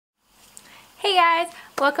Hey guys,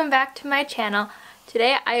 welcome back to my channel.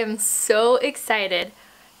 Today I am so excited.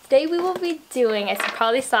 Today we will be doing, as you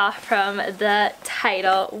probably saw from the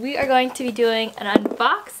title, we are going to be doing an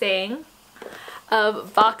unboxing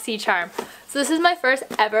of BOXYCHARM. So this is my first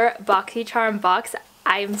ever BOXYCHARM box.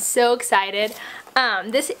 I'm so excited.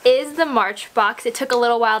 This is the March box. It took a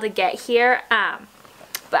little while to get here,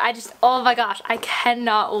 but oh my gosh, I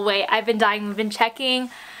cannot wait. I've been dying. We've been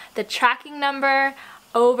checking the tracking number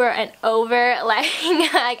over and over,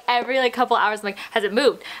 like every couple hours. I'm like, has it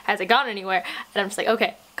moved? Has it gone anywhere? And I'm just like,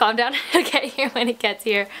 okay, calm down. It'll get here when it gets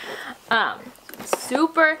here.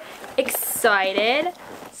 Super excited.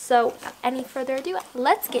 So without any further ado,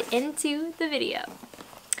 let's get into the video.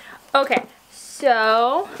 Okay,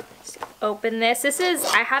 so just open this.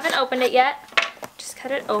 I haven't opened it yet. Just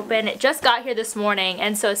cut it open. It just got here this morning,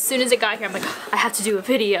 and so as soon as it got here, I'm like, I have to do a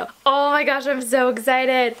video. Oh my gosh, I'm so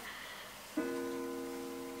excited.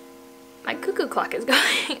 My cuckoo clock is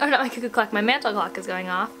going, or not my cuckoo clock, my mantle clock is going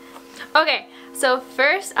off. Okay, so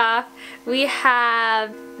first off, we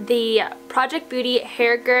have the Project Beauty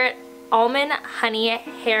Hair Grit Almond Honey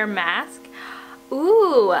Hair Mask.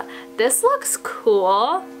 Ooh, this looks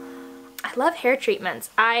cool. I love hair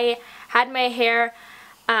treatments. I had my hair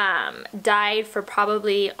dyed for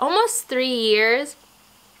probably almost 3 years,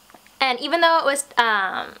 and even though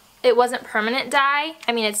it wasn't permanent dye,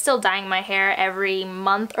 I mean, it's still dyeing my hair every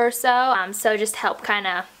month or so, so just help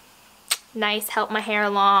help my hair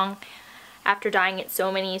along after dyeing it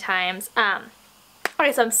so many times.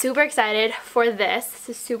 Okay, so I'm super excited for this. This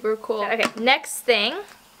is super cool. Okay, next thing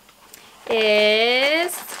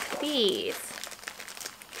is these.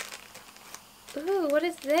 Ooh, what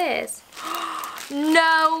is this?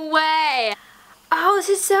 No way! Oh, this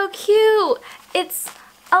is so cute! It's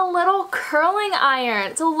a little curling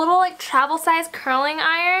iron. It's a little travel size curling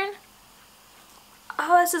iron.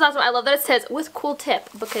 Oh, this is awesome. I love that it says with cool tip,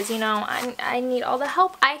 because you know I need all the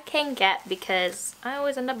help I can get, because I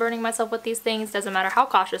always end up burning myself with these things. Doesn't matter how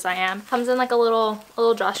cautious I am. Comes in like a little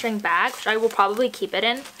drawstring bag, which I will probably keep it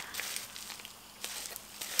in.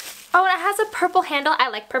 Oh, and it has a purple handle. I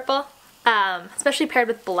like purple, especially paired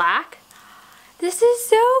with black. This is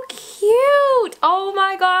so cute. Oh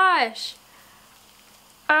my gosh.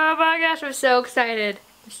 Oh my gosh, I'm so excited.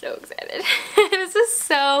 I'm so excited. This is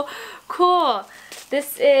so cool.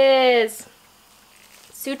 This is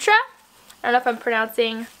Sutra. I don't know if I'm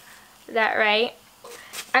pronouncing that right.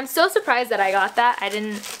 I'm so surprised that I got that. I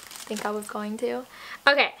didn't think I was going to.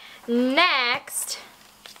 Okay, next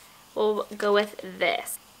we'll go with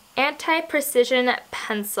this. Anti-Precision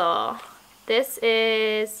Pencil. This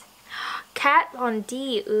is Kat Von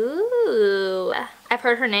D. Ooh. I've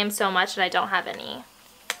heard her name so much and I don't have any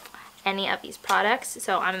of these products,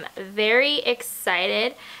 so I'm very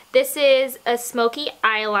excited. This is a smoky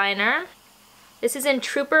eyeliner. This is in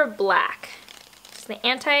Trooper Black. It's the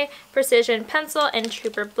Anti-Precision Pencil in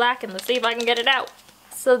Trooper Black, and let's see if I can get it out.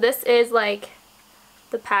 So this is like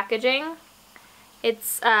the packaging.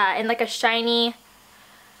 It's in like a shiny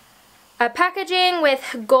packaging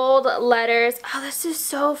with gold letters. Oh, this is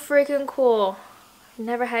so freaking cool. I've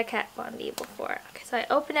never had Kat Von D before. Okay, so I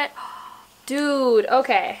open it. Dude,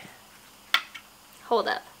 okay. Hold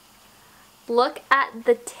up. Look at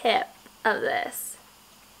the tip of this.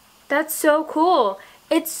 That's so cool.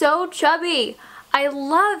 It's so chubby. I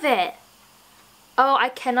love it. Oh, I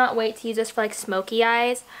cannot wait to use this for like smoky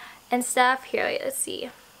eyes and stuff. Here, wait, let's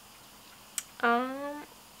see.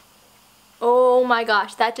 Oh my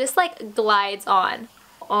gosh, that just like glides on.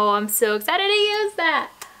 Oh, I'm so excited to use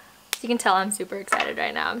that. As you can tell, I'm super excited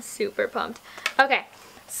right now. I'm super pumped. Okay,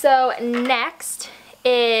 so next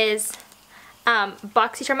is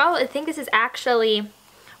BOXYCHARM. Oh, I think this is actually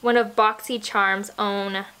one of BOXYCHARM's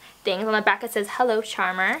own things. On the back it says, "Hello,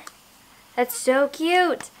 Charmer." That's so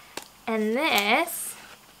cute. And this,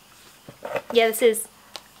 yeah, this is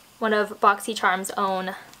one of BOXYCHARM's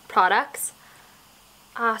own products.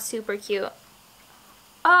 Ah, super cute.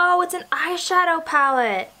 Oh, it's an eyeshadow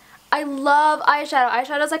palette. I love eyeshadow.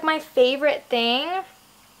 Eyeshadow is like my favorite thing.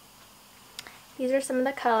 These are some of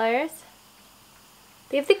the colors.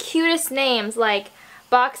 They have the cutest names, like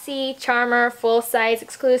BOXYCHARMer Full Size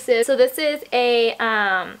Exclusive. So this is a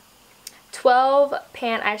 12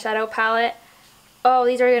 pan eyeshadow palette. Oh,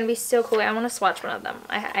 these are going to be so cool. I want to swatch one of them.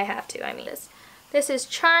 I have to. I mean, this is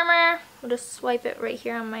Charmer. I'll just swipe it right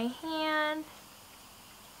here on my hand.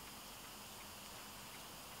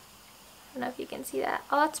 I don't know if you can see that.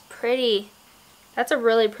 Oh, that's pretty. That's a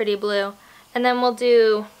really pretty blue. And then we'll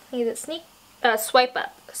do, is it Swipe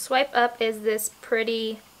Up. Swipe Up is this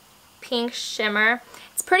pretty pink shimmer.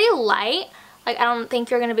 It's pretty light, Like, I don't think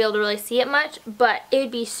you're going to be able to really see it much, but it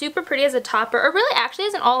would be super pretty as a topper, or really actually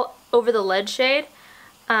as an all over the lid shade.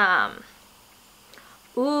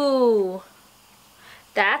 Ooh,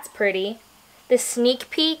 that's pretty. The sneak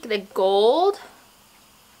peek, the gold.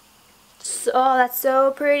 Oh, that's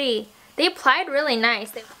so pretty. They applied really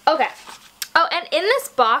nice. Okay. Oh, and in this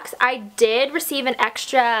box, I did receive an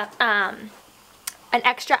extra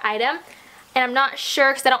item. And I'm not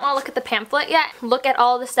sure because I don't want to look at the pamphlet yet. Look at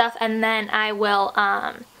all the stuff and then I will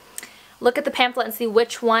look at the pamphlet and see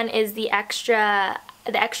which one is the extra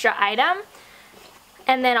item.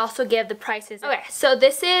 And then also give the prices. Okay, so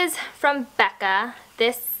this is from Becca.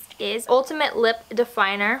 This is Ultimate Lip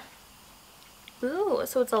Definer. Ooh,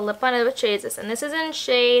 so it's a lip liner. What shade is this? And this is in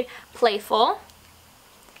shade Playful.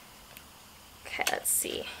 Okay, let's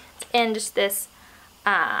see. It's in just this,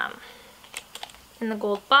 in the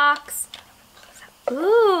gold box.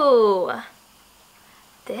 Ooh,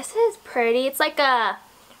 this is pretty. It's like a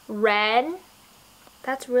red.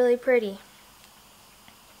 That's really pretty.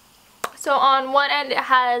 So on one end it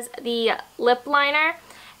has the lip liner,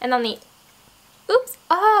 and on the, oops,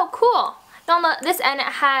 oh cool. And on this end it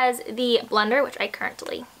has the blender, which I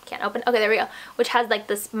currently can't open. Okay, there we go. Which has like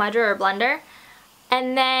the smudger or blender.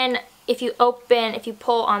 And then if you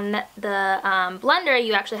pull on the blender,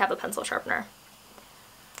 you actually have a pencil sharpener.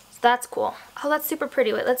 So that's cool. Oh, that's super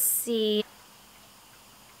pretty. Wait, let's see.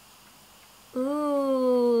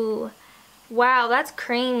 Ooh, wow, that's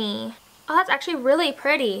creamy. Oh, that's actually really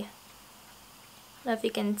pretty. I don't know if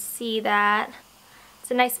you can see that.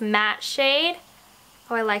 It's a nice matte shade.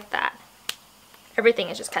 Oh, I like that. Everything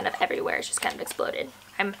is just kind of everywhere. It's just kind of exploded.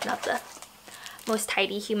 I'm not the most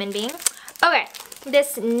tidy human being. Okay,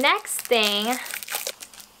 this next thing,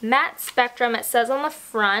 Matte Spectrum, it says on the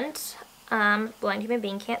front, blind human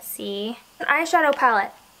being can't see. An eyeshadow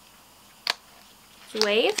palette.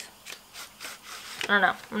 Wave. I don't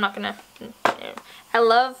know. I'm not gonna. I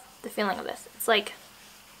love the feeling of this. It's like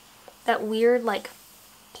that weird, like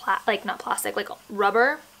not plastic, like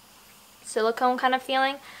rubber, silicone kind of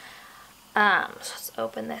feeling. So let's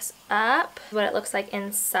open this up. What it looks like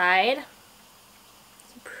inside.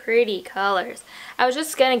 Some pretty colors. I was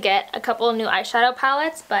just gonna get a couple of new eyeshadow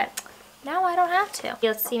palettes, but now I don't have to.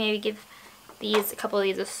 Let's see, maybe give a couple of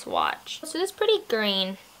these a swatch. So this is pretty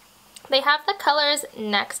green. They have the colors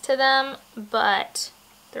next to them, but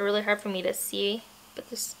they're really hard for me to see. But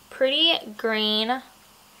this pretty green,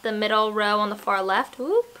 the middle row on the far left.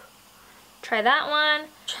 Whoop. Try that one.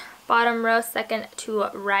 Bottom row, second to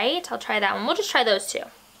right. I'll try that one. We'll just try those two.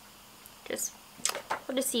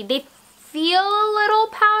 We'll just see. They feel a little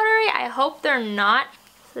powdery. I hope they're not.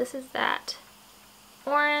 So this is that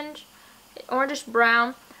orange, orangish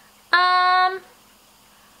brown.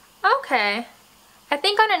 Okay. I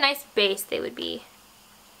think on a nice base they would be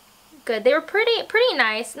good. They were pretty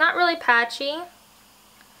nice, not really patchy.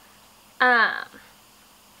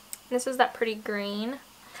 This is that pretty green.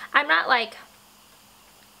 I'm not like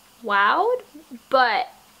wowed, but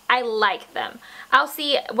I like them. I'll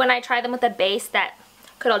see when I try them with a base, that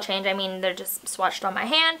could all change. I mean, they're just swatched on my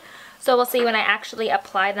hand, so we'll see when I actually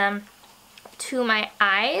apply them to my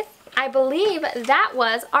eyes. I believe that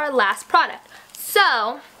was our last product.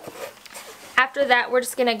 So after that, we're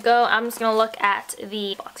just gonna go, I'm just gonna look at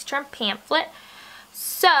the BOXYCHARM pamphlet.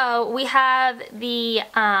 So we have the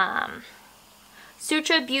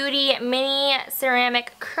Sutra Beauty Mini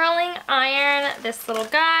Ceramic Curling Iron, this little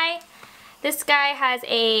guy. This guy has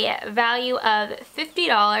a value of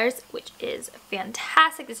 $50, which is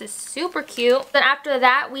fantastic. This is super cute. Then after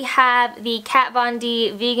that, we have the Kat Von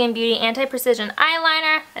D Vegan Beauty Anti-Precision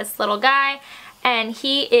Eyeliner, this little guy, and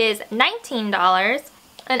he is $19.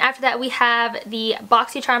 And after that, we have the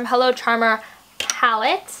BOXYCHARM Hello Charmer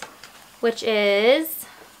palette, which is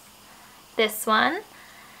this one.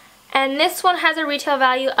 And this one has a retail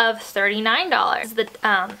value of $39. The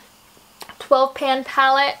 12-pan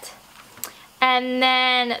palette. And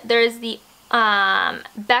then there's the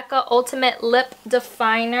Becca Ultimate Lip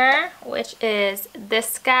Definer, which is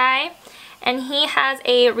this guy. And he has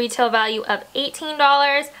a retail value of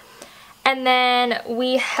 $18. And then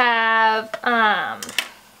we have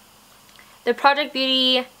the Project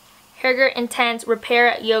Beauty Hair Grit Intense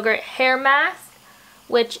Repair Yogurt Hair Mask,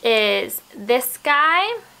 which is this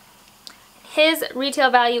guy. His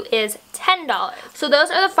retail value is $10. So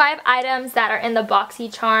those are the 5 items that are in the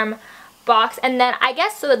BOXYCHARM box. And then I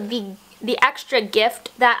guess so the extra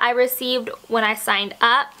gift that I received when I signed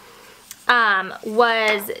up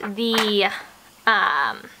was the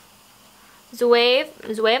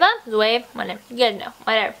Zueva, whatever. You guys know,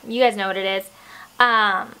 whatever. You guys know what it is.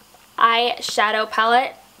 Eyeshadow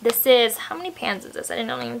palette. This is, how many pans is this? I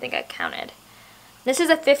don't even think I counted. This is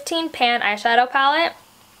a 15 pan eyeshadow palette,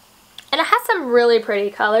 and it has some really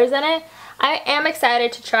pretty colors in it. I am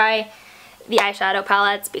excited to try the eyeshadow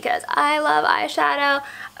palettes because I love eyeshadow.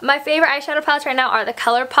 My favorite eyeshadow palettes right now are the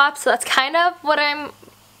ColourPop, so that's kind of what I'm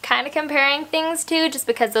kind of comparing things to, just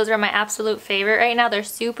because those are my absolute favorite right now. They're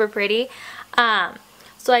super pretty.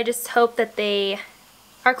 So I just hope that they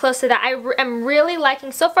are close to that. I am really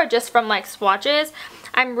liking, so far just from like swatches,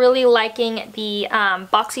 I'm really liking the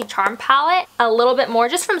BOXYCHARM palette a little bit more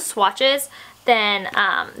just from swatches than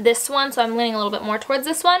this one, so I'm leaning a little bit more towards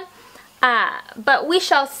this one. But we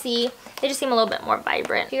shall see. They just seem a little bit more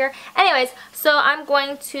vibrant here. Anyways, so I'm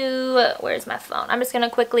going to, where's my phone? I'm just going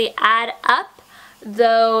to quickly add up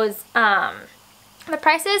those, the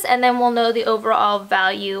prices, and then we'll know the overall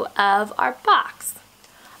value of our box.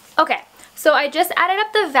 Okay, so I just added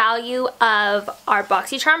up the value of our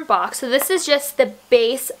BOXYCHARM box. So this is just the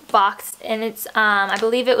base box, and it's, I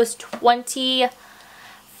believe it was $25.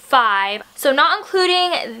 So not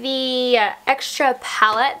including the extra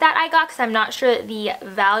palette that I got, because I'm not sure the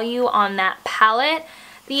value on that palette.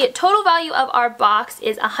 The total value of our box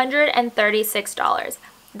is $136.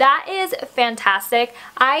 That is fantastic.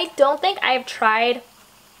 I don't think I've tried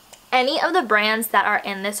any of the brands that are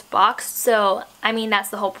in this box, so I mean that's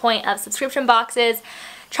the whole point of subscription boxes,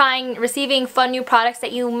 receiving fun new products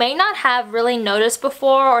that you may not have really noticed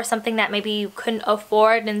before, or something that maybe you couldn't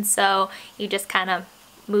afford and so you just kind of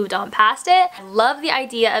moved on past it. I love the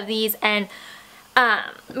idea of these, and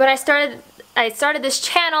when I started this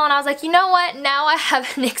channel and I was like, you know what, now I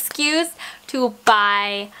have an excuse to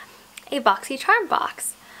buy a BOXYCHARM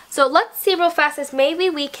box. So let's see real fast if maybe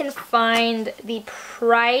we can find the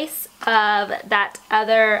price of that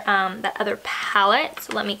other palette.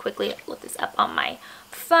 So let me quickly look this up on my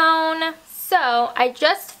phone. So I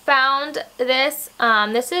just found this.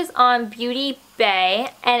 This is on Beauty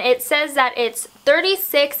Bay, and it says that it's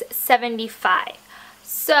 $36.75.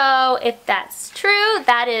 So if that's true,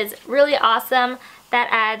 that is really awesome. That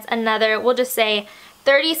adds another, we'll just say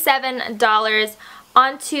 $37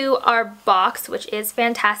 onto our box, which is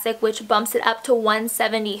fantastic, which bumps it up to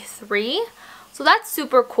 $173. So that's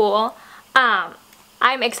super cool.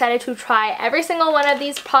 I'm excited to try every single one of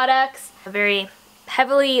these products. A very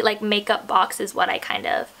heavily like makeup box is what I kind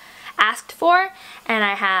of asked for, and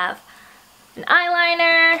I have an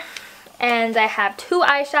eyeliner and I have 2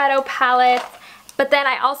 eyeshadow palettes, but then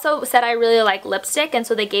I also said I really like lipstick, and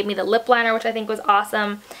so they gave me the lip liner, which I think was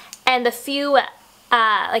awesome, and the few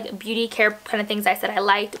like beauty care kind of things I said I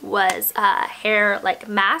liked was hair like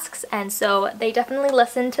masks, and so they definitely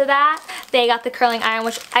listened to that. They got the curling iron,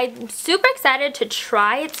 which I'm super excited to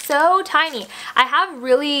try. It's so tiny. I have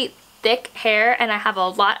really thick hair and I have a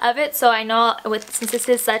lot of it, so I know since this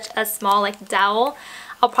is such a small like dowel,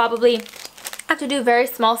 I'll probably have to do very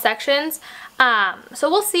small sections. So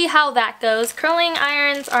we'll see how that goes. Curling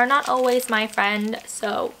irons are not always my friend,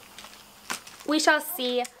 so we shall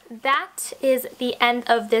see. That is the end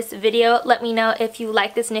of this video. Let me know if you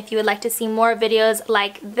like this and if you would like to see more videos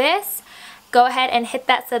like this. Go ahead and hit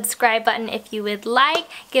that subscribe button if you would like.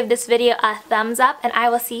 Give this video a thumbs up, and I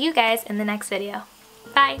will see you guys in the next video.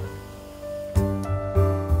 Bye!